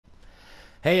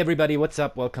Hey everybody, what's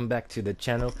up? Welcome back to the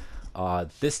channel.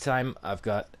 This time I've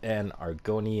got an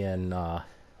Argonian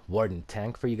Warden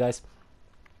Tank for you guys.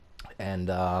 And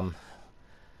I'll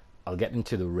get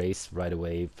into the race right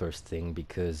away first thing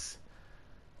because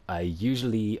I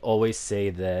usually always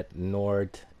say that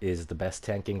Nord is the best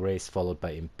tanking race followed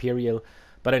by Imperial.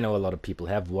 But I know a lot of people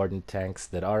have Warden Tanks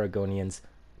that are Argonians.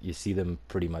 You see them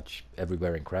pretty much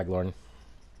everywhere in Craglorn.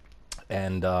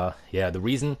 And yeah, the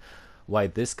reason why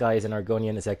this guy is an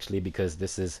Argonian is actually because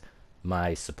this is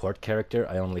my support character.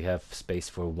 I only have space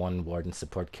for one Warden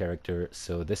support character,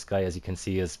 so this guy, as you can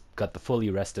see, has got the fully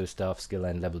resto stuff, skill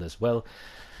and leveled as well.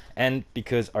 And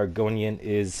because Argonian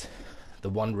is the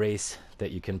one race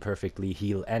that you can perfectly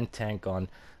heal and tank on,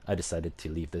 I decided to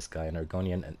leave this guy an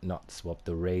Argonian and not swap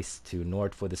the race to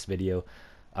Nord for this video.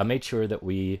 I made sure that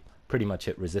we pretty much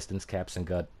hit resistance caps and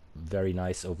got very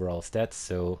nice overall stats,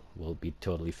 so we'll be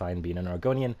totally fine being an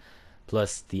Argonian.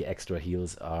 Plus the extra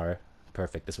heals are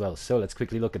perfect as well. So let's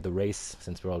quickly look at the race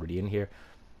since we're already in here.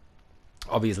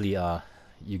 Obviously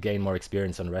you gain more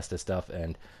experience on rest of stuff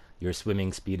and your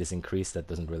swimming speed is increased. That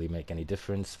doesn't really make any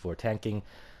difference for tanking.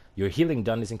 Your healing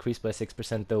done is increased by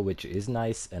 6% though, which is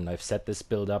nice, and I've set this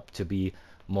build up to be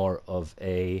more of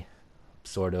a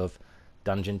sort of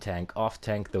dungeon tank off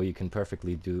tank, though you can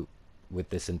perfectly do with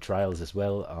this in trials as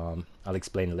well. I'll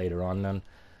explain later on then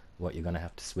what you're going to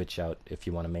have to switch out if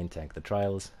you want to main tank the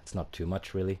trials. It's not too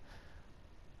much really.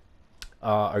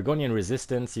 Argonian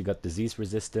resistance, you got disease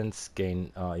resistance,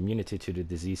 gain immunity to the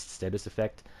diseased status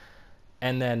effect,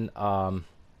 and then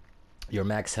your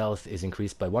max health is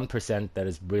increased by 1%. That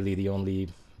is really the only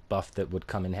buff that would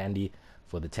come in handy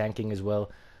for the tanking as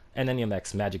well. And then your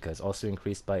max magicka is also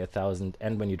increased by 1,000,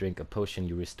 and when you drink a potion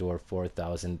you restore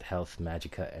 4,000 health,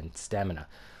 magicka and stamina.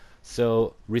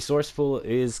 So resourceful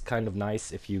is kind of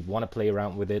nice if you want to play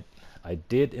around with it. I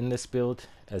did in this build.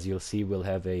 As you'll see, we'll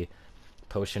have a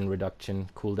potion reduction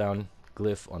cooldown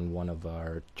glyph on one of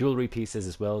our jewelry pieces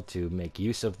as well to make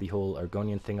use of the whole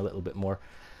Argonian thing a little bit more.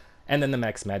 And then the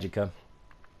max magicka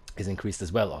is increased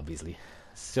as well, obviously.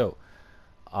 So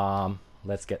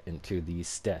let's get into the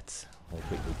stats. We'll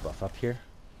quickly buff up here.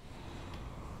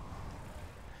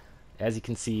 As you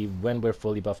can see, when we're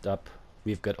fully buffed up,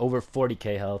 we've got over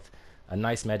 40k health, a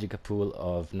nice magicka pool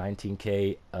of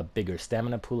 19k, a bigger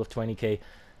stamina pool of 20k.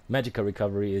 Magicka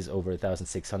recovery is over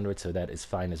 1,600, so that is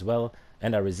fine as well.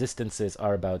 And our resistances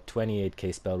are about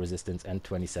 28k spell resistance and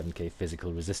 27k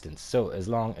physical resistance. So as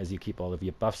long as you keep all of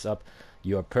your buffs up,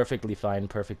 you are perfectly fine,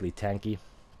 perfectly tanky.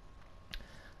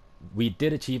 We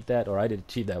did achieve that, or I did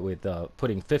achieve that with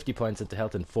putting 50 points into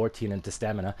health and 14 into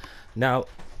stamina. Now,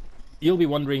 you'll be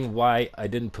wondering why I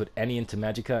didn't put any into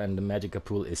magicka and the magicka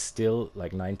pool is still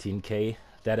like 19k.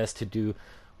 That has to do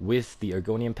with the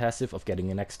Argonian passive of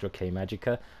getting an extra k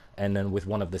magicka, and then with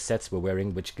one of the sets we're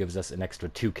wearing, which gives us an extra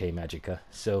 2k magicka.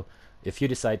 So if you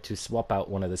decide to swap out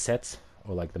one of the sets,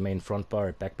 or like the main front bar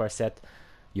or back bar set,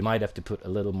 you might have to put a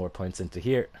little more points into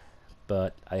here,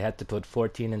 but I had to put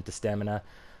 14 into stamina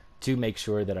to make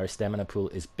sure that our stamina pool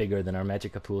is bigger than our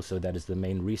magicka pool, so that is the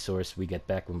main resource we get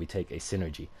back when we take a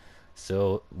synergy.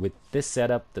 So with this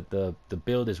setup, that the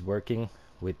build is working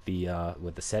with the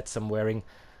sets I'm wearing,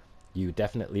 you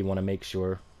definitely want to make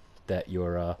sure that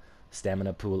your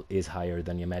stamina pool is higher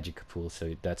than your magicka pool,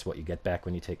 so that's what you get back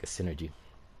when you take a synergy.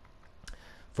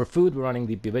 For food, we're running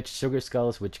the Bewitched Sugar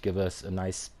Skulls, which give us a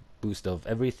nice boost of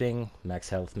everything, max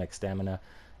health, max stamina,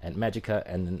 and magicka,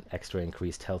 and an extra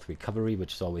increased health recovery,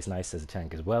 which is always nice as a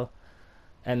tank as well.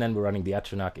 And then we're running the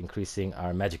Atronach, increasing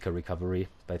our magicka recovery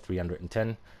by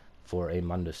 310 for a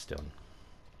Mundus Stone.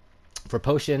 For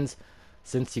potions,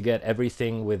 since you get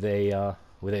everything with a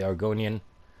Argonian,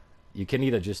 you can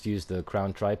either just use the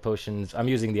Crown Tri potions. I'm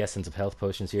using the Essence of Health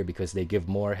potions here because they give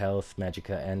more health,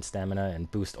 magicka and stamina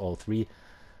and boost all three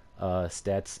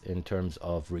stats in terms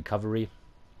of recovery.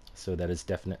 So that is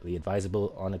definitely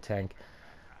advisable on a tank.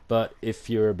 But if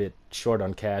you're a bit short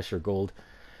on cash or gold,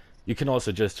 you can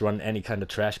also just run any kind of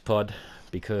trash pod,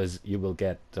 because you will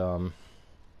get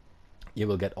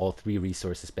all three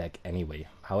resources back anyway.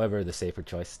 However, the safer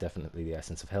choice is definitely the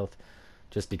Essence of Health,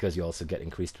 just because you also get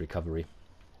increased recovery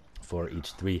for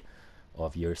each three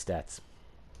of your stats.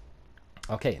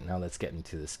 Okay, now let's get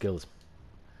into the skills.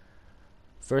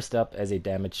 First up, as a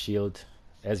damage shield,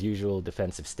 as usual,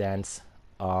 defensive stance.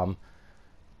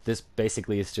 This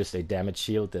basically is just a damage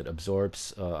shield that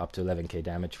absorbs up to 11k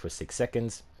damage for 6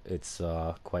 seconds. It's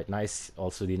quite nice.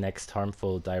 Also, the next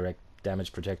harmful direct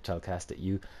damage projectile cast at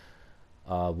you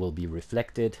will be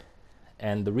reflected.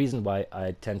 And the reason why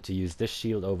I tend to use this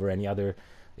shield over any other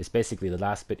is basically the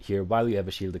last bit here. While you have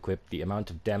a shield equipped, the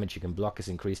amount of damage you can block is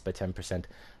increased by 10%,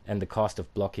 and the cost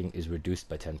of blocking is reduced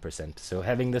by 10%. So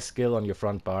having this skill on your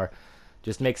front bar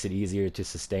just makes it easier to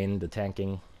sustain the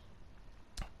tanking.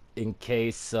 In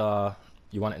case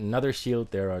you want another shield,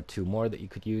 there are two more that you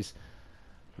could use.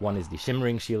 One is the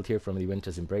Shimmering Shield here from the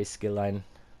Winter's Embrace skill line.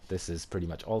 This is pretty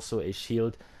much also a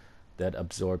shield that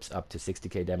absorbs up to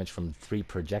 60k damage from 3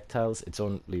 projectiles. It's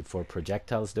only for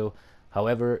projectiles though.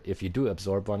 However, if you do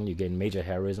absorb one, you gain major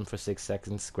heroism for 6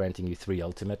 seconds, granting you 3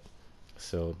 ultimate.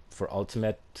 So for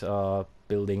ultimate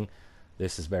building,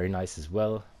 this is very nice as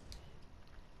well.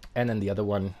 And then the other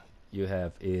one you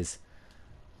have is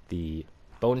the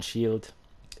Bone Shield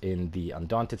in the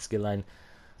Undaunted skill line.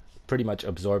 Pretty much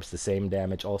absorbs the same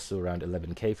damage, also around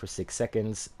 11k for 6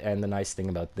 seconds. And the nice thing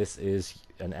about this is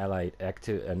an ally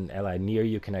near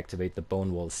you can activate the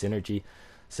Bone Wall synergy.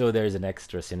 So there's an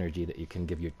extra synergy that you can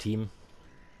give your team.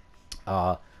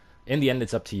 In the end,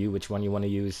 it's up to you which one you want to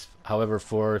use. However,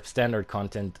 for standard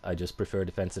content, I just prefer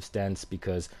Defensive Stance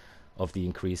because of the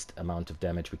increased amount of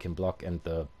damage we can block and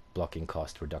the blocking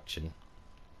cost reduction.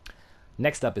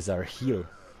 Next up is our heal,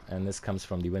 and this comes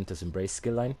from the Winter's Embrace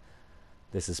skill line.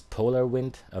 This is Polar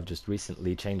Wind. I've just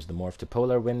recently changed the morph to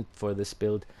Polar Wind for this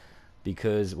build,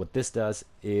 because what this does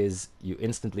is you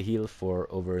instantly heal for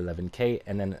over 11k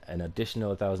and then an additional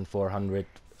 1400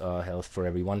 health for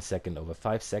every 1 second over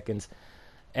 5 seconds.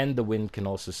 And the wind can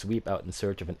also sweep out in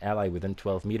search of an ally within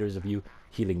 12 meters of you,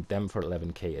 healing them for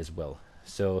 11k as well.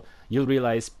 So you'll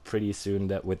realize pretty soon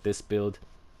that with this build,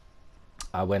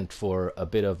 I went for a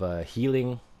bit of a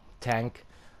healing tank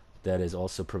that is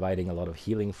also providing a lot of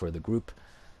healing for the group.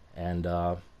 And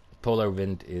Polar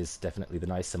Wind is definitely the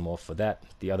nicer morph for that.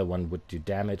 The other one would do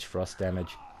damage, frost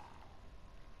damage,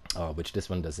 which this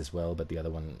one does as well, but the other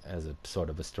one has a sort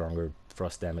of a stronger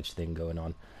frost damage thing going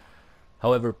on.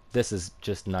 However, this is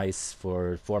just nice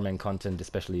for 4-man content,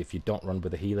 especially if you don't run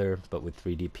with a healer, but with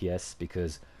 3 DPS,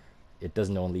 because it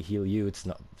doesn't only heal you, it's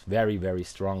not very, very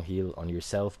strong heal on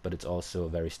yourself, but it's also a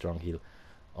very strong heal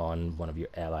on one of your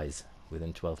allies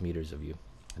within 12 meters of you.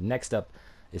 Next up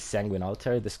is Sanguine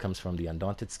Altar. This comes from the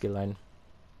Undaunted skill line.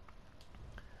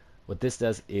 What this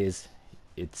does is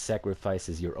it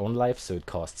sacrifices your own life, so it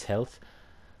costs health,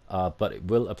 but it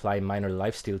will apply minor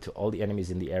lifesteal to all the enemies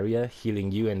in the area,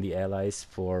 healing you and the allies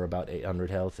for about 800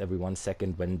 health every 1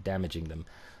 second when damaging them.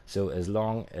 So as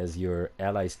long as your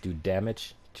allies do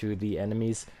damage to the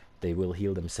enemies, they will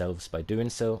heal themselves by doing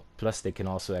so. Plus they can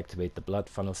also activate the Blood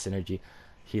Funnel synergy,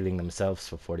 healing themselves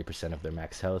for 40% of their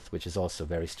max health, which is also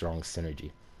very strong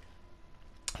synergy.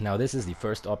 Now this is the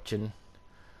first option.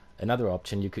 Another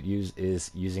option you could use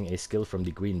is using a skill from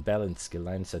the Green Balance skill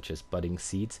line, such as Budding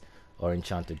Seeds or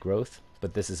Enchanted Growth,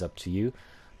 but this is up to you.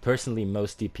 Personally,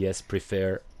 most DPS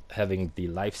prefer having the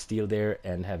lifesteal there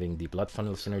and having the Blood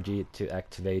Funnel synergy to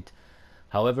activate.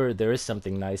 However, there is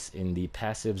something nice in the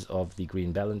passives of the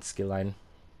Green Balance skill line,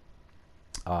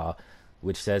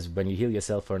 which says when you heal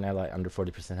yourself or an ally under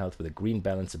 40% health with a Green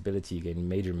Balance ability, you gain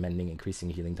major mending,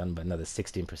 increasing healing done by another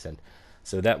 16%.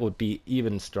 So that would be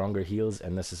even stronger heals,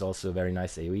 and this is also a very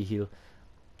nice AoE heal.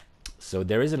 So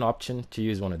there is an option to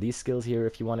use one of these skills here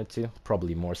if you wanted to,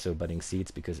 probably more so Budding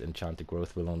Seeds, because Enchanted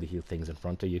Growth will only heal things in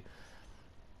front of you.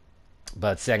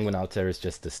 But Sanguine Altar is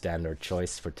just the standard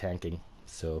choice for tanking,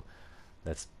 so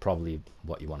that's probably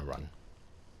what you want to run.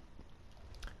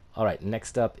 Alright,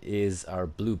 next up is our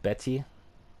Blue Betty.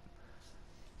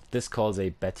 This calls a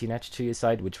Betty Netch to your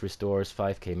side, which restores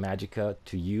 5k Magicka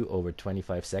to you over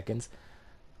 25 seconds.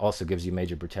 Also gives you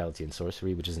major brutality and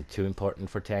sorcery, which isn't too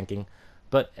important for tanking.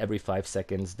 But every 5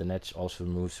 seconds, the Netch also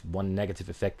removes 1 negative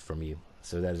effect from you.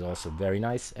 So that is also very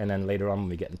nice. And then later on, when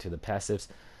we get into the passives,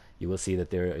 you will see that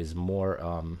there is more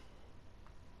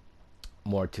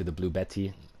to the Blue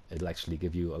Betty. It'll actually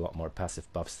give you a lot more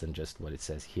passive buffs than just what it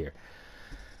says here.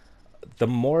 The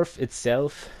morph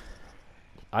itself,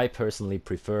 I personally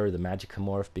prefer the Magicka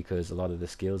morph because a lot of the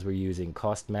skills we're using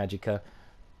cost Magicka,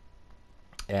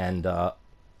 and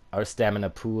our stamina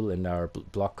pool and our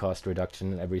block cost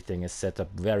reduction and everything is set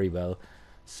up very well.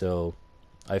 So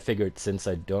I figured since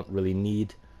I don't really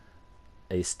need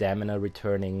a stamina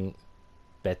returning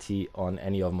Betty on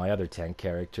any of my other tank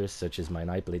characters, such as my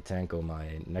Nightblade tank or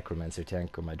my Necromancer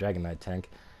tank or my Dragon Knight tank,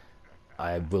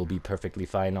 I will be perfectly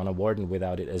fine on a Warden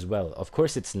without it as well. Of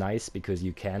course it's nice because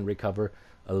you can recover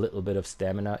a little bit of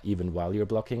stamina even while you're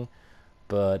blocking,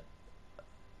 but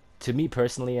to me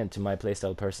personally and to my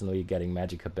playstyle personally, getting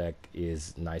Magicka back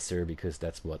is nicer because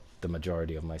that's what the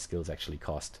majority of my skills actually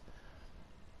cost.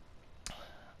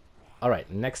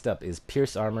 Alright, next up is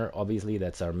Pierce Armor. Obviously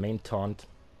that's our main taunt.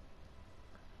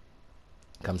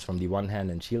 Comes from the one hand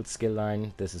and shield skill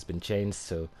line. This has been changed,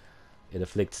 so it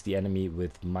afflicts the enemy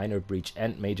with minor breach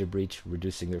and major breach,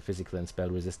 reducing their physical and spell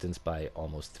resistance by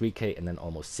almost 3k and then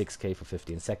almost 6k for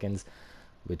 15 seconds,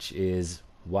 which is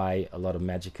why a lot of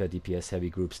Magicka DPS heavy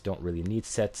groups don't really need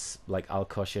sets like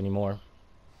Alkosh anymore.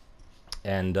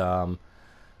 And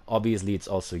obviously it's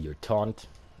also your taunt.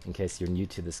 In case you're new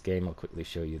to this game, I'll quickly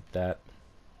show you that.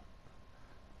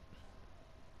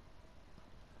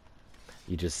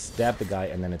 You just stab the guy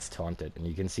and then it's taunted. And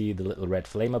you can see the little red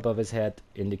flame above his head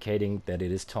indicating that it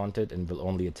is taunted and will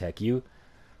only attack you.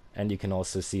 And you can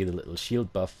also see the little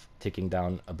shield buff ticking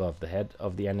down above the head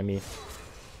of the enemy,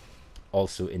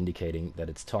 also indicating that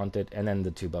it's taunted. And then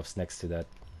the two buffs next to that,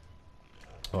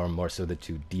 or more so the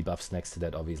two debuffs next to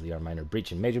that, obviously are minor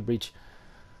breach and major breach.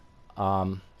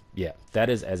 Yeah, that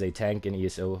is as a tank in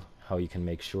ESO how you can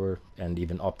make sure and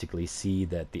even optically see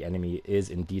that the enemy is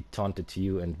indeed taunted to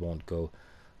you and won't go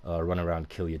run around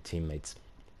kill your teammates.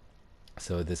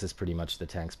 So this is pretty much the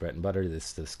tank's bread and butter. This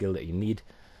is the skill that you need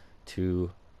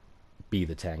to be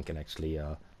the tank and actually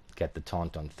get the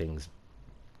taunt on things.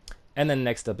 And then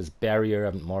next up is Barrier. I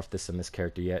haven't morphed this on this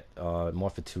character yet.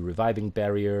 Morph it to Reviving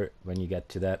Barrier when you get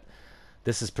to that.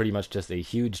 This is pretty much just a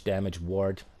huge damage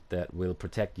ward that will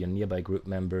protect your nearby group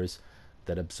members,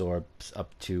 that absorbs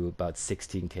up to about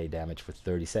 16k damage for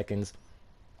 30 seconds.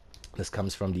 This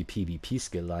comes from the PvP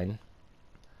skill line.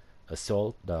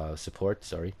 Support,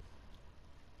 sorry.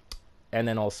 And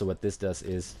then also what this does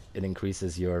is it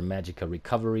increases your Magicka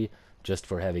recovery just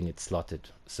for having it slotted.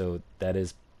 So that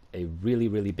is a really,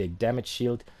 really big damage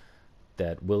shield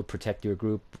that will protect your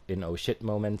group in oh shit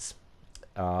moments.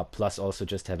 Plus also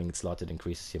just having it slotted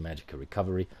increases your Magicka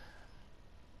recovery.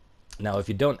 Now if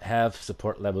you don't have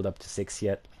support leveled up to 6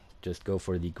 yet, just go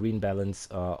for the Green Balance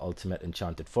Ultimate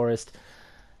Enchanted Forest.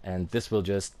 And this will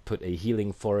just put a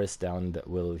healing forest down that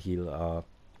will heal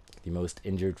the most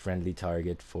injured friendly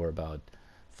target for about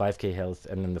 5k health.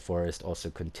 And then the forest also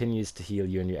continues to heal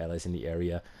you and your allies in the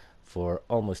area for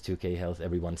almost 2k health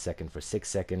every 1 second for 6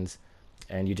 seconds.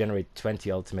 And you generate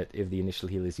 20 ultimate if the initial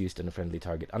heal is used on a friendly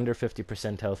target under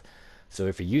 50% health. So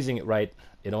if you're using it right,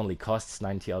 it only costs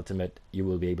 90 ultimate. You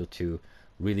will be able to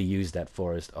really use that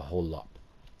forest a whole lot.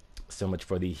 So much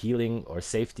for the healing or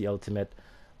safety ultimate.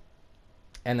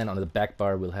 And then on the back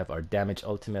bar, we'll have our damage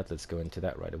ultimate. Let's go into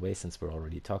that right away since we're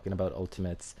already talking about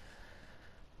ultimates.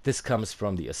 This comes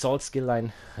from the Assault skill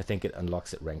line. I think it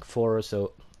unlocks at rank 4 or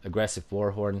so. Aggressive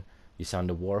Warhorn. You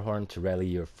sound a Warhorn to rally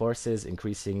your forces,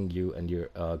 increasing you and your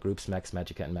group's max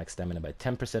Magicka and max stamina by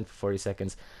 10% for 40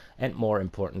 seconds. And more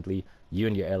importantly, you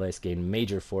and your allies gain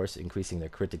major force, increasing their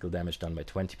critical damage done by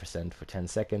 20% for 10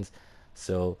 seconds.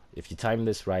 So if you time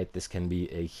this right, this can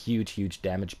be a huge, huge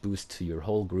damage boost to your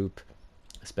whole group,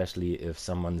 especially if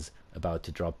someone's about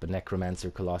to drop a Necromancer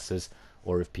Colossus,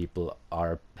 or if people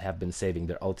have been saving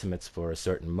their ultimates for a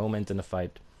certain moment in a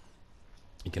fight.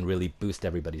 You can really boost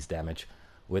everybody's damage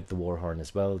with the Warhorn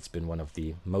as well. It's been one of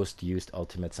the most used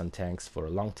ultimates on tanks for a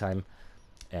long time,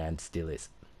 and still is.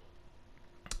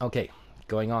 Okay,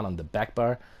 going on the back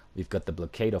bar, we've got the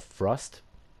Blockade of Frost.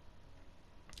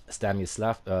 Slam your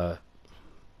staff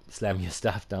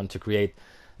down to create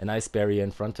an ice barrier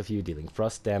in front of you, dealing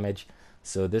frost damage.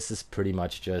 So this is pretty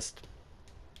much just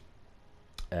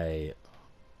a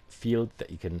field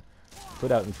that you can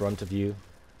put out in front of you.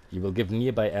 You will give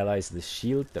nearby allies this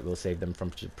shield that will save them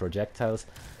from projectiles,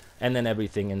 and then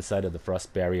everything inside of the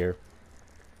frost barrier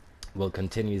will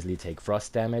continuously take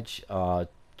frost damage.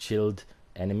 Chilled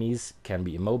enemies can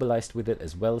be immobilized with it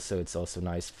as well, so it's also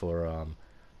nice for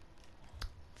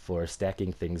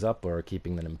stacking things up or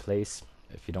keeping them in place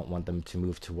if you don't want them to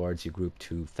move towards your group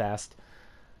too fast.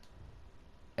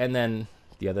 And then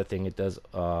the other thing it does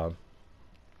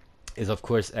is of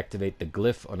course activate the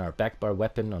glyph on our backbar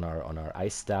weapon, on our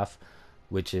ice staff,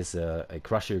 which is a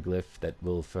crusher glyph that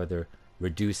will further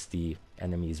reduce the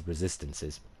enemy's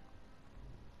resistances.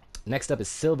 Next up is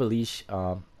Silver Leash.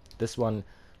 This one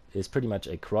is pretty much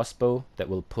a crossbow that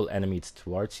will pull enemies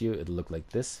towards you. It'll look like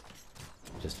this.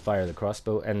 Just fire the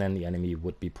crossbow and then the enemy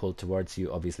would be pulled towards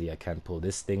you. Obviously I can't pull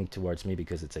this thing towards me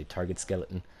because it's a target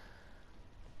skeleton.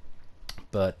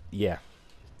 But yeah,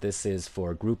 this is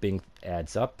for grouping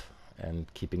adds up and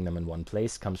keeping them in one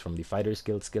place. Comes from the Fighter's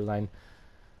Guild skill line.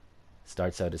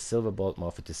 Starts out as Silver Bolt,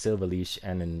 morph it to Silver Leash,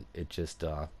 and then it just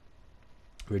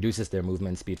reduces their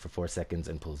movement speed for 4 seconds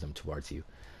and pulls them towards you.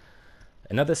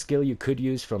 Another skill you could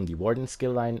use from the Warden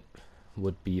skill line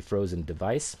would be Frozen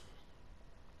Device.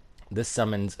 This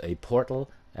summons a portal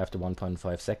after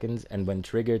 1.5 seconds, and when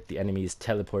triggered, the enemy is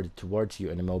teleported towards you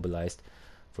and immobilized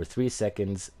for 3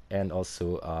 seconds, and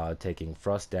also taking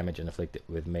frost damage and afflicted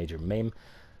with major maim.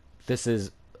 This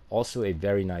is also a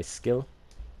very nice skill.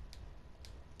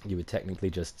 You would technically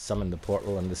just summon the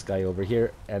portal on this guy over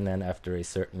here, and then after a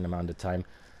certain amount of time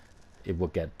it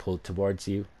would get pulled towards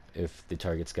you if the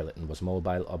target skeleton was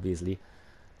mobile, obviously.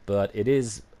 But it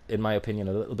is, in my opinion,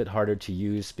 a little bit harder to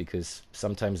use because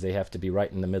sometimes they have to be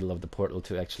right in the middle of the portal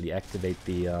to actually activate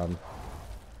the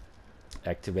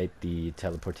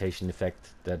teleportation effect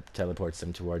that teleports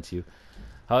them towards you.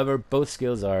 However, both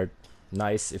skills are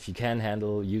nice. If you can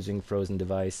handle using Frozen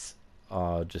Device,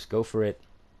 just go for it.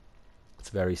 It's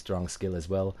a very strong skill as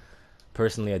well.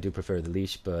 Personally, I do prefer the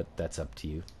leash, but that's up to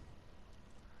you.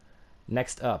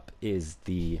 Next up is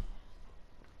the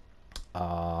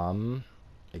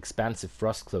Expansive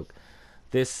Frost Cloak.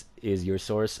 This is your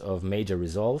source of major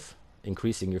resolve,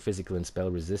 increasing your physical and spell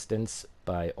resistance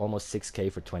by almost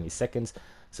 6k for 20 seconds.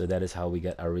 So that is how we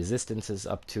get our resistances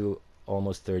up to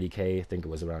almost 30k. I think it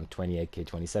was around 28k,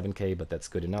 27k, but that's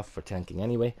good enough for tanking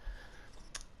anyway.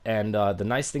 And the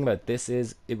nice thing about this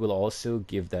is it will also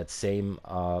give that same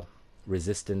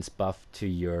resistance buff to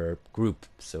your group.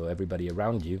 So everybody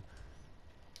around you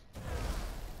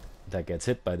that gets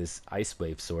hit by this ice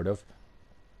wave sort of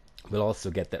will also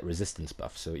get that resistance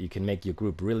buff. So you can make your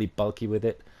group really bulky with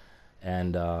it,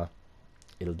 and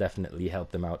it'll definitely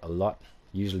help them out a lot.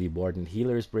 Usually Warden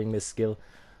healers bring this skill,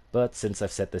 but since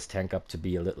I've set this tank up to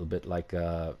be a little bit like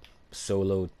a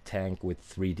solo tank with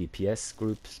 3 DPS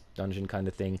groups dungeon kind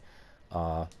of thing,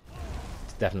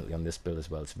 it's definitely on this build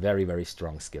as well. It's very, very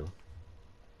strong skill.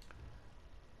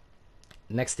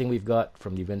 Next thing we've got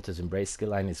from the Winter's Embrace skill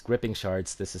line is Gripping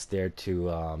Shards. This is there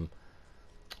to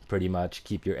pretty much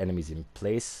keep your enemies in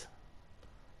place.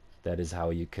 That is how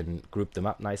you can group them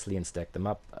up nicely and stack them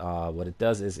up. What it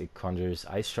does is it conjures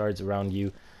ice shards around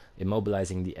you,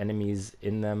 immobilizing the enemies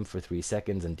in them for 3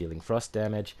 seconds and dealing frost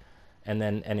damage. And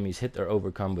then enemies hit or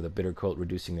overcome with a bitter cold,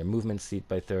 reducing their movement speed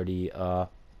by 30%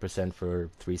 for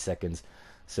 3 seconds.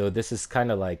 So this is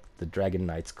kind of like the Dragon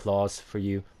Knight's Claws for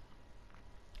you.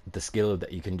 The skill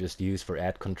that you can just use for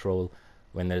ad control.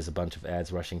 When there's a bunch of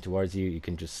ads rushing towards you, you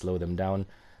can just slow them down.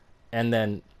 And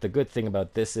then the good thing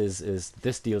about this is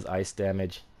this deals ice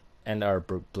damage, and our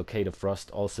Blockade of Frost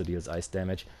also deals ice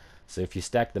damage. So if you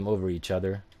stack them over each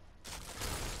other,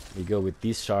 you go with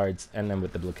these shards and then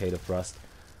with the Blockade of Frost,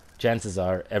 chances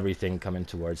are everything coming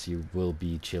towards you will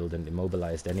be chilled and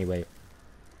immobilized anyway.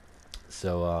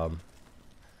 So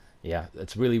yeah,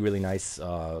 it's really, really nice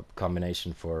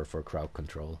combination for crowd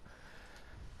control.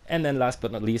 And then last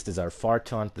but not least is our Far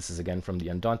Taunt. This is again from the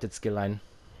Undaunted skill line.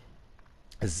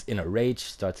 This is Inner Rage,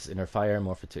 starts as Inner Fire,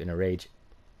 morph it to Inner Rage.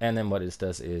 And then what it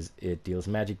does is it deals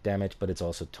magic damage, but it's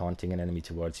also taunting an enemy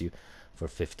towards you for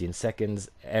 15 seconds.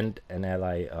 And an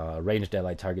ally, ranged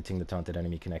ally targeting the taunted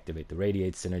enemy can activate the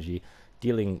Radiate synergy,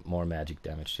 dealing more magic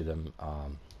damage to them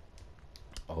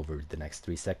over the next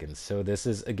 3 seconds. So this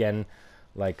is again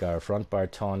like our front bar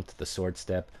taunt, the sword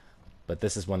step, but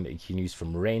this is one that you can use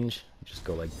from range. Just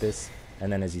go like this,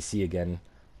 and then as you see again,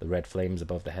 the red flames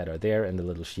above the head are there, and the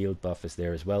little shield buff is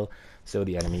there as well, so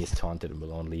the enemy is taunted and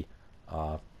will only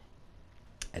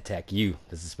attack you.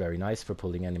 This is very nice for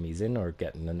pulling enemies in or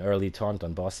getting an early taunt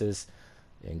on bosses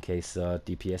in case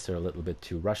DPS are a little bit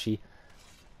too rushy.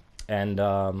 And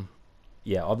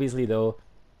yeah, obviously though,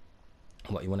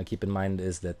 what you want to keep in mind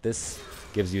is that this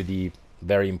gives you the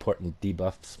very important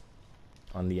debuffs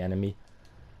on the enemy.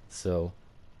 So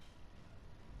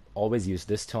always use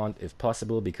this taunt if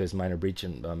possible, because Minor Breach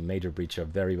and Major Breach are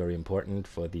very, very important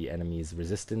for the enemy's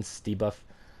resistance debuff.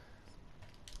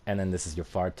 And then this is your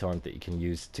Far Taunt that you can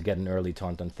use to get an early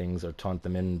taunt on things, or taunt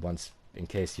them in once in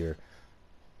case you're,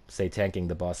 say, tanking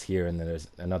the boss here and then there's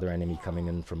another enemy coming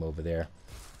in from over there.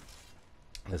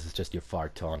 This is just your Far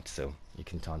Taunt, so you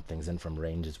can taunt things in from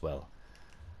range as well.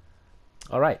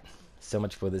 Alright, so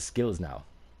much for the skills now.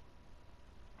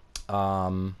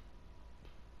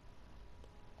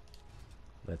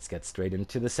 Let's get straight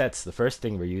into the sets. The first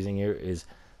thing we're using here is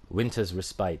Winter's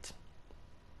Respite.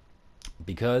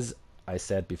 Because I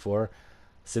said before,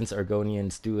 since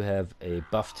Argonians do have a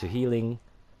buff to healing,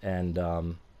 and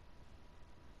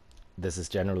this is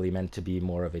generally meant to be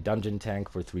more of a dungeon tank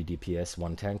for 3 DPS,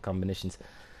 1 tank combinations.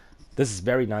 This is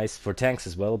very nice for tanks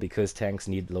as well, because tanks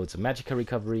need loads of magicka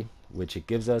recovery, which it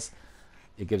gives us.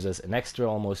 It gives us an extra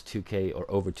almost 2k or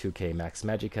over 2k max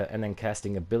magicka, and then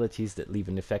casting abilities that leave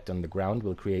an effect on the ground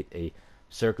will create a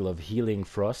circle of healing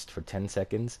frost for 10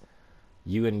 seconds.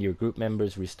 You and your group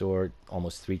members restore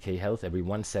almost 3k health every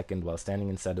 1 second while standing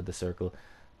inside of the circle,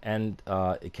 and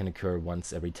it can occur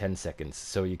once every 10 seconds.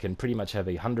 So you can pretty much have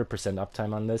 100%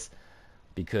 uptime on this,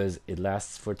 because it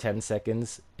lasts for 10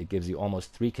 seconds. It gives you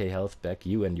almost 3k health back,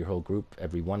 you and your whole group,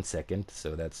 every 1 second,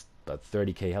 so that's about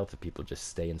 30k health if people just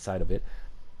stay inside of it.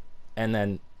 And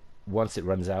then once it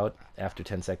runs out, after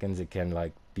 10 seconds, it can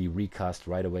like be recast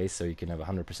right away, so you can have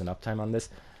 100% uptime on this.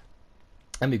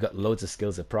 And we've got loads of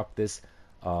skills that proc this,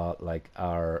 like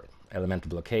our Elemental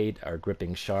Blockade, our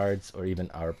Gripping Shards, or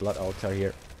even our Blood Altar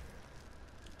here.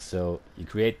 So you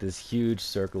create this huge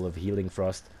circle of healing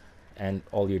frost, and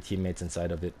all your teammates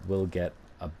inside of it will get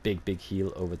a big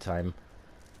heal over time,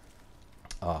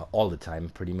 all the time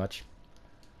pretty much.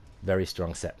 Very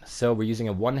strong set. So we're using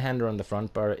a one-hander on the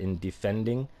front bar in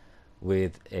defending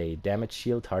with a damage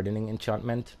shield hardening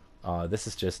enchantment. This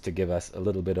is just to give us a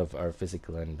little bit of our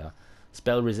physical and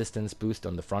spell resistance boost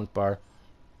on the front bar,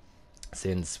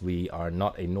 since we are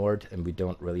not a Nord and we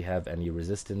don't really have any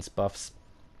resistance buffs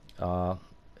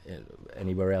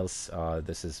anywhere else.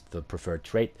 This is the preferred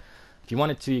trait. If you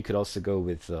wanted to, you could also go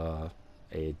with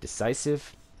a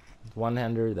decisive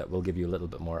one-hander that will give you a little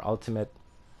bit more ultimate,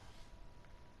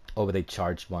 or with a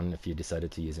charged one if you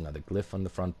decided to use another glyph on the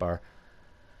front bar.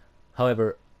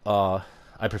 However,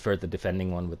 I preferred the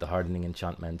defending one with the hardening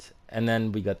enchantment. And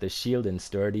then we got the shield in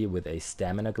sturdy with a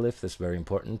stamina glyph. That's very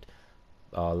important.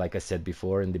 Like I said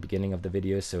before in the beginning of the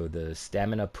video, so the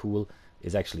stamina pool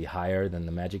is actually higher than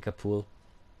the magicka pool.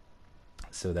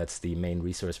 So that's the main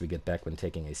resource we get back when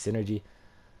taking a synergy.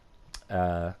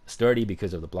 Sturdy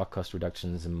because of the block cost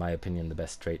reductions, in my opinion, the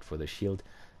best trait for the shield.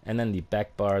 And then the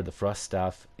back bar, the Frost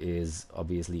Staff, is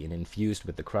obviously infused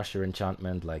with the Crusher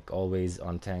enchantment, like always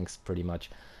on tanks pretty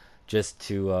much, just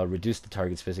to reduce the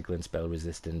target's physical and spell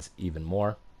resistance even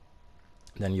more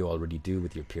than you already do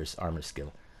with your Pierce Armor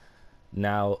skill.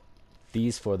 Now,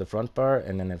 these for the front bar,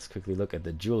 and then let's quickly look at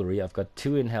the jewelry. I've got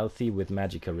 2 in healthy with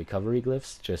magicka recovery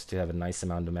glyphs, just to have a nice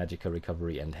amount of magicka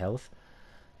recovery and health.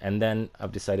 And then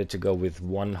I've decided to go with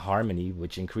 1 harmony,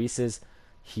 which increases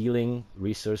healing,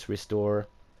 resource restore,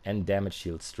 and damage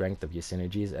shield strength of your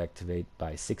synergies activate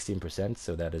by 16%.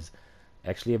 So that is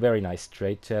actually a very nice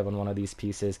trait to have on one of these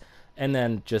pieces. And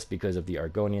then just because of the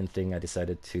Argonian thing, I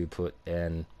decided to put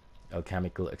an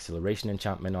alchemical acceleration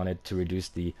enchantment on it to reduce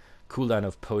the cooldown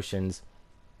of potions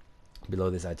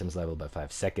below this item's level by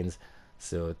 5 seconds.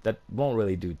 So that won't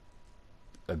really do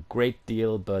a great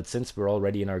deal, but since we're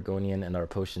already in Argonian and our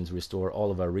potions restore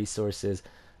all of our resources,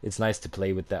 it's nice to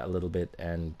play with that a little bit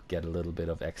and get a little bit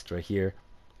of extra here,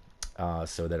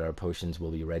 so that our potions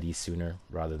will be ready sooner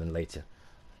rather than later.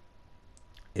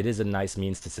 It is a nice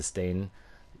means to sustain.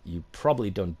 You probably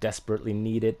don't desperately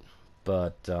need it,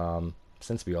 but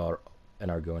since we are an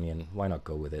Argonian, why not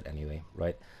go with it anyway,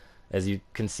 right? As you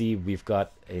can see, we've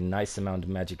got a nice amount of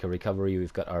magicka recovery.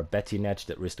 We've got our Betty Netch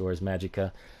that restores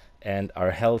magicka, and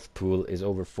our health pool is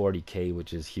over 40k,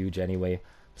 which is huge anyway,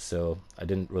 so I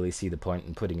didn't really see the point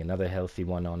in putting another healthy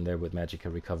one on there with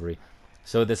magicka recovery.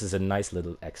 So this is a nice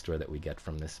little extra that we get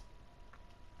from this.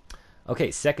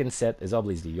 Okay, second set is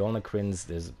obviously Yolnakrins.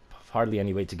 There's hardly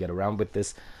any way to get around with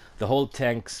this. The whole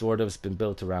tank sort of has been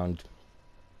built around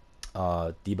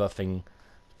debuffing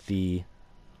the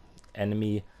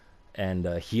enemy and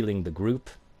healing the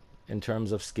group in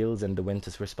terms of skills and the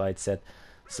Winter's Respite set.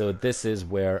 So this is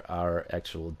where our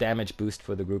actual damage boost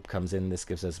for the group comes in. This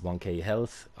gives us 1k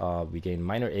health. We gain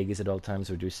minor Aegis at all times,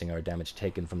 reducing our damage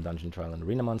taken from dungeon trial and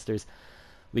arena monsters.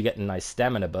 We get a nice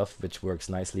stamina buff, which works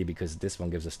nicely because this one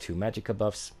gives us 2 magicka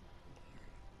buffs.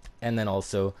 And then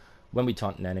also, when we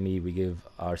taunt an enemy, we give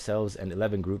ourselves and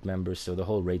 11 group members, so the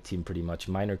whole raid team pretty much,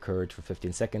 minor courage for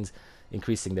 15 seconds,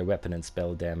 increasing their weapon and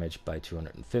spell damage by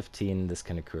 215. This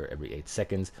can occur every 8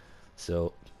 seconds.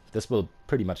 So this will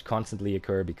pretty much constantly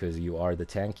occur because you are the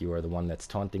tank, you are the one that's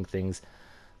taunting things.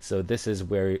 So this is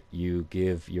where you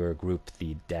give your group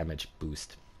the damage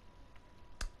boost.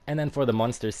 And then for the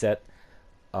monster set,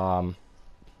 I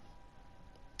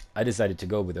decided to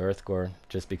go with Earthgore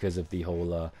just because of the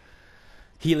whole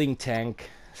healing tank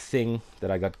thing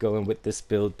that I got going with this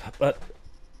build. But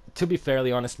to be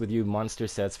fairly honest with you, monster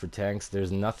sets for tanks,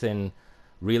 there's nothing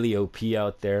really OP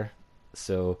out there.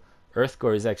 So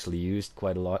Earthgore is actually used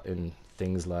quite a lot in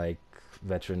things like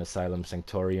Veteran Asylum,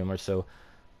 Sanctorium or so.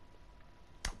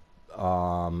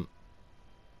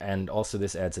 And also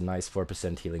this adds a nice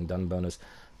 4% healing done bonus.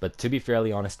 But to be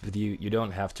fairly honest with you, you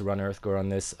don't have to run Earthgore on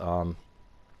this.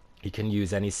 You can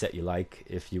use any set you like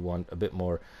if you want a bit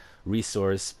more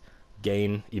resource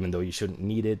gain, even though you shouldn't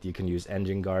need it. You can use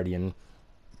Engine Guardian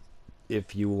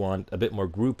if you want a bit more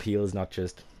group heals, not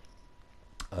just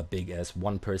a big ass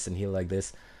one person heal like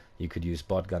this. You could use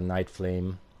Botgun Night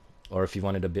Flame, or if you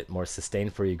wanted a bit more sustain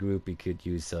for your group, you could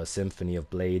use Symphony of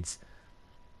Blades.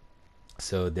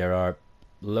 So there are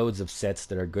loads of sets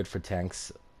that are good for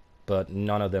tanks, but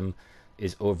none of them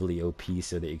is overly OP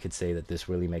so that you could say that this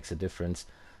really makes a difference.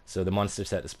 So the monster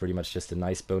set is pretty much just a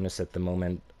nice bonus at the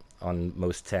moment on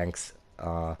most tanks.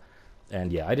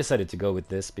 And yeah, I decided to go with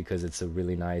this because it's a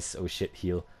really nice oh shit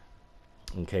heal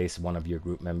in case one of your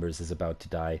group members is about to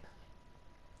die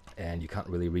and you can't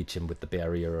really reach him with the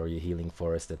barrier or your healing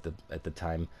forest at the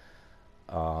time.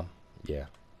 Yeah.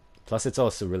 Plus it's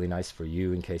also really nice for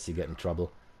you in case you get in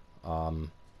trouble.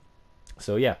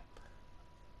 So yeah.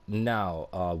 Now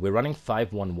we're running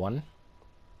 5-1-1.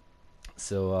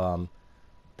 So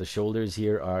the shoulders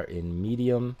here are in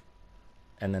medium,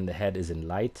 and then the head is in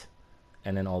light,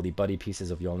 and then all the body pieces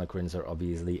of Yolnakrins are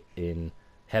obviously in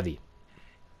heavy.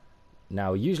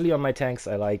 Now usually on my tanks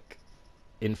I like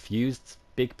infused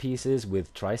big pieces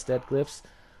with tri-stat glyphs,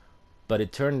 but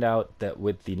it turned out that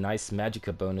with the nice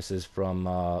magicka bonuses from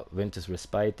Winter's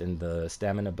Respite and the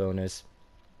stamina bonus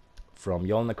from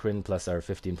Yolnakrin, plus our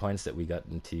 15 points that we got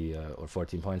into, or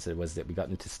 14 points that we got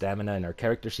into stamina in our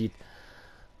character sheet,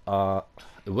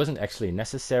 it wasn't actually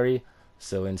necessary.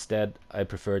 So instead I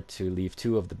preferred to leave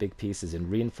 2 of the big pieces in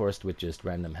reinforced with just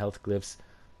random health glyphs.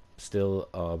 Still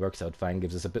works out fine,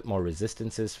 gives us a bit more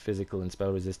resistances, physical and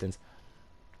spell resistance,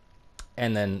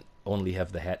 and then only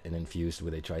have the hat and infused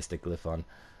with a tri-stick glyph on.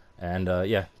 And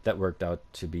yeah, that worked out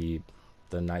to be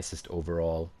the nicest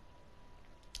overall,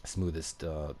 smoothest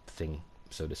thing,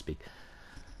 so to speak.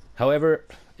 However,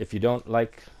 if you don't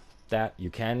like that, you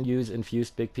can use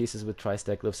infused big pieces with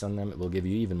tri-stack glyphs on them. It will give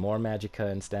you even more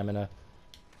magicka and stamina.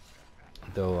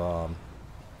 Though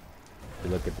if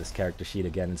you look at this character sheet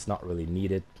again, it's not really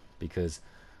needed because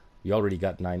we already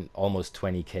got almost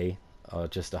 20k,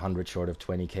 just 100 short of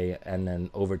 20k, and then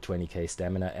over 20k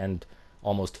stamina and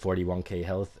almost 41k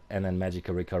health, and then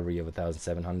magicka recovery of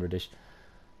 1700ish.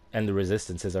 And the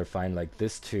resistances are fine like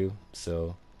this too,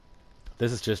 so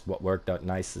this is just what worked out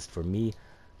nicest for me.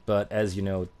 But as you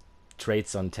know,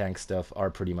 traits on tank stuff are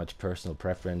pretty much personal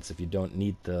preference. If you don't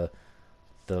need the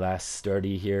last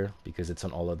sturdy here, because it's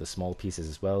on all of the small pieces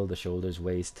as well, the shoulders,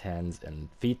 waist, hands and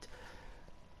feet,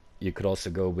 you could also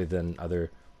go with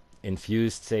another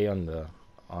infused, say on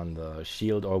the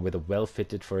shield, or with a well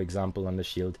fitted, for example, on the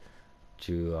shield,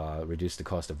 to reduce the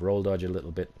cost of roll dodge a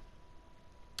little bit.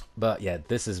 But yeah,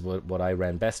 this is what I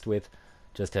ran best with.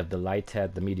 Just have the light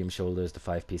head, the medium shoulders, the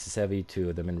 5 pieces heavy, 2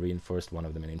 of them in reinforced, 1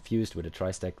 of them in infused with a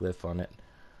tri-stack glyph on it.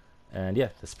 And yeah,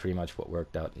 that's pretty much what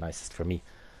worked out nicest for me.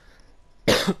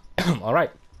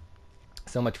 Alright,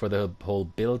 so much for the whole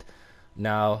build.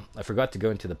 Now, I forgot to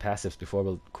go into the passives before.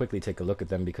 We'll quickly take a look at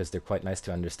them because they're quite nice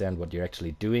to understand what you're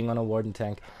actually doing on a Warden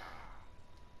Tank.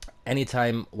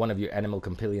 Anytime one of your animal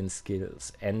companion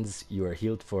skills ends, you are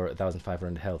healed for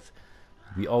 1500 health.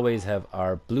 We always have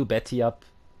our blue Betty up,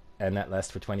 and that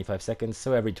lasts for 25 seconds.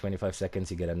 So every 25 seconds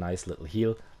you get a nice little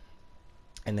heal,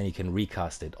 and then you can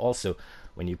recast it. Also,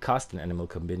 when you cast an animal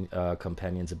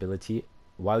companion's ability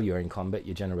while you're in combat,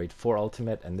 you generate 4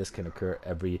 ultimate, and this can occur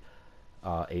every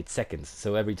 8 seconds.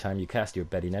 So every time you cast your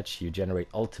Betty Netch, you generate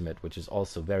ultimate, which is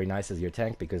also very nice as your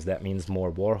tank, because that means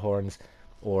more war horns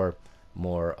or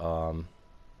more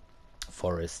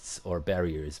forests or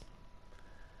barriers.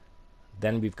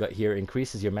 Then we've got here,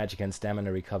 increases your magic and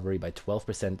stamina recovery by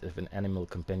 12% if an animal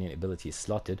companion ability is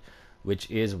slotted, which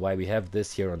is why we have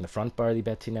this here on the front bar, the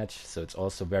Betty Netch. So it's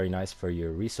also very nice for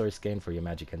your resource gain, for your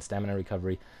magic and stamina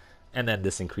recovery. And then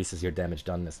this increases your damage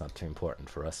done. That's not too important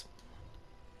for us.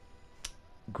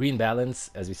 Green balance,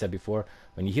 as we said before,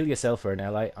 when you heal yourself or an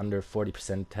ally under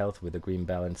 40% health with a green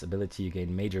balance ability, you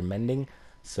gain major mending.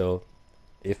 So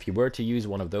if you were to use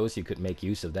one of those, you could make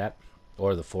use of that.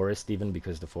 Or the forest even,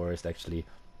 because the forest actually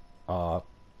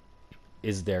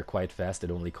is there quite fast.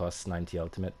 It only costs 90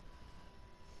 ultimate.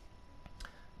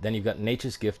 Then you've got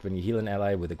Nature's Gift. When you heal an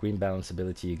ally with a green balance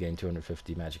ability, you gain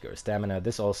 250 magic or stamina.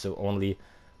 This also only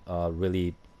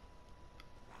really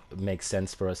makes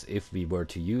sense for us if we were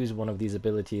to use one of these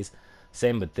abilities.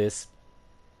 Same with this,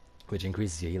 which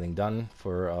increases your healing done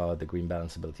for the green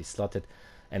balance ability slotted.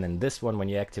 And then this one, when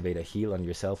you activate a heal on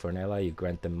yourself or an ally, you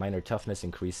grant them minor toughness,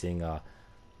 increasing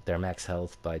their max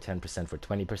health by 10% for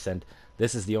 20%.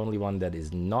 This is the only one that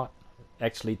is not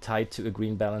actually tied to a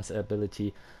green balance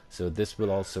ability. So this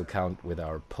will also count with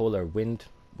our Polar Wind,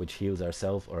 which heals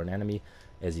ourselves or an enemy.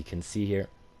 As you can see here,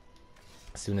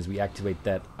 as soon as we activate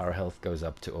that, our health goes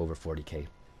up to over 40k.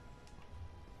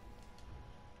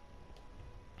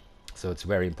 So it's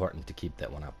very important to keep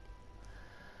that one up.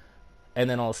 And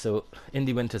then also, in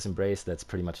the Winter's Embrace, that's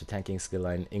pretty much a tanking skill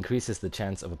line, increases the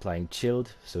chance of applying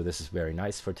Chilled, so this is very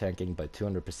nice for tanking by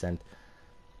 200%.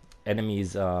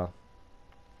 Enemies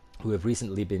who have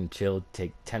recently been chilled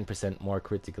take 10% more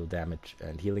critical damage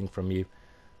and healing from you,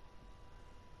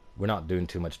 We're not doing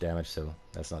too much damage, so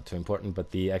that's not too important, but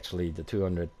the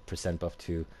 200% buff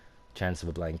to chance of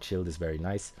a blind shield is very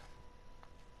nice.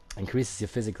 Increases your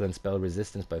physical and spell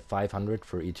resistance by 500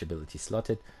 for each ability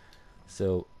slotted.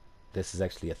 So this is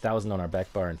actually 1000 on our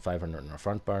back bar and 500 on our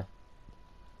front bar.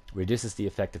 Reduces the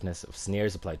effectiveness of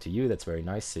snares applied to you. That's very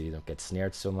nice, so you don't get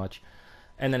snared so much.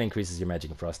 And then increases your magic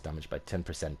and frost damage by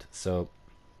 10%. So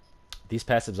these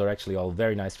passives are actually all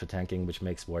very nice for tanking, which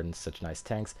makes Wardens such nice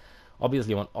tanks.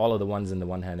 Obviously you want all of the ones in the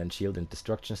one hand and shield and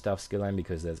destruction staff skill line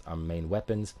because there's our main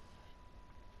weapons.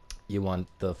 You want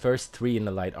the first 3 in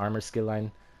the light armor skill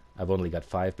line. I've only got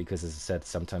 5 because, as I said,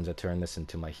 sometimes I turn this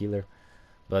into my healer.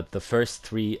 But the first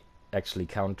 3 actually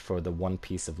count for the 1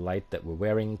 piece of light that we're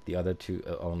wearing. The other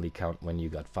 2 only count when you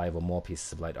got 5 or more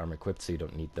pieces of light armor equipped, so you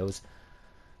don't need those.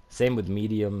 Same with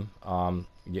medium.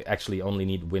 You actually only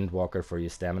need Windwalker for your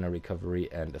stamina recovery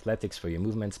and athletics for your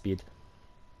movement speed.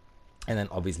 And then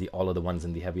obviously all of the ones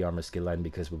in the heavy armor skill line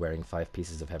because we're wearing 5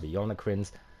 pieces of heavy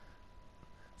Yolnacrins.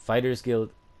 Fighters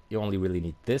Guild, you only really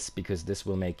need this because this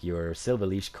will make your Silver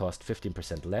Leash cost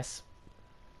 15% less.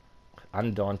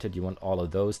 Undaunted, you want all of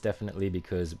those definitely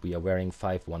because we are wearing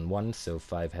 5-1-1, so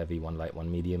 5 heavy, 1 light,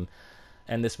 1 medium.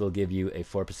 And this will give you a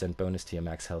 4% bonus to your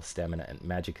max health, stamina, and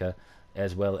magicka,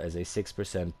 as well as a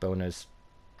 6% bonus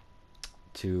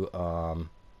to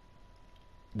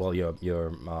your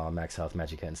max health,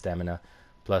 magicka, and stamina,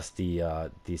 plus the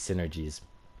synergies.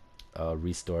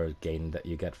 Restore gain that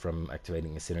you get from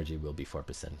activating a synergy will be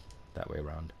 4% that way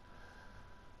around.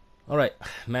 Alright,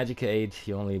 Magicka Aid,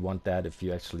 you only want that if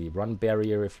you actually run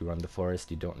Barrier. If you run the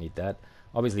Forest, you don't need that.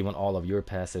 Obviously you want all of your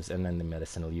passives and then the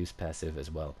Medicinal Use passive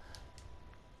as well.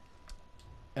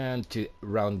 And to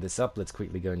round this up, let's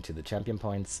quickly go into the champion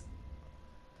points.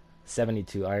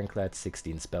 72 Ironclad,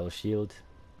 16 Spell Shield,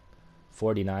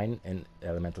 49 in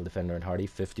Elemental Defender and Hardy,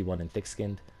 51 in Thick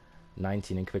Skinned,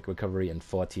 19 in Quick Recovery, and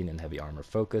 14 in Heavy Armor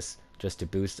Focus, just to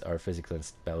boost our physical and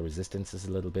spell resistances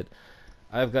a little bit.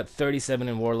 I've got 37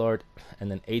 in Warlord,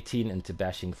 and then 18 into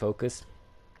Bashing Focus,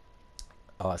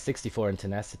 64 in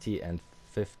Tenacity, and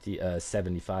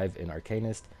 75 in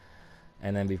Arcanist.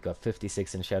 And then we've got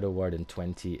 56 in Shadow Ward and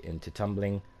 20 into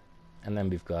Tumbling. And then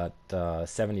we've got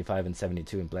 75 and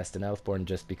 72 in Blessed and Elfborn,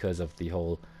 just because of the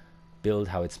whole build,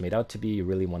 how it's made out to be. You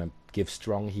really want to give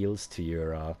strong heals to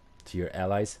your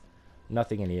allies.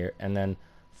 Nothing in here. And then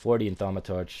 40 in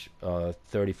Thaumatorch,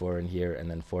 34 in here,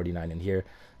 and then 49 in here.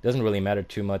 Doesn't really matter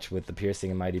too much with the Piercing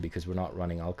and Mighty because we're not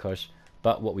running Alkosh.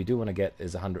 But what we do want to get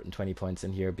is 120 points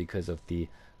in here because of the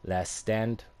Last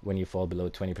Stand. When you fall below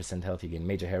 20% health, you gain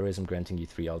Major Heroism, granting you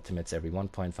 3 ultimates every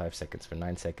 1.5 seconds for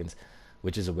 9 seconds,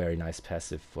 which is a very nice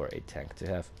passive for a tank to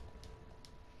have.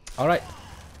 Alright,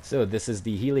 so this is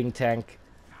the healing tank.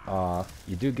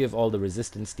 You do give all the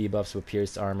resistance debuffs with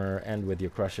Pierced Armor and with your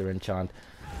Crusher enchant.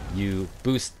 You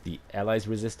boost the allies'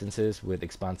 resistances with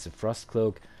Expansive Frost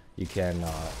Cloak. You can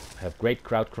have great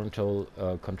crowd control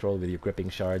with your Gripping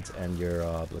Shards and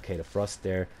your Blockade of Frost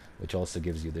there, which also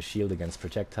gives you the shield against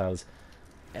projectiles.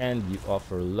 And you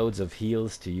offer loads of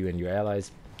heals to you and your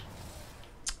allies.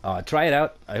 Try it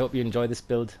out. I hope you enjoy this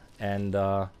build. And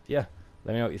yeah,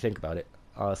 let me know what you think about it.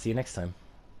 See you next time.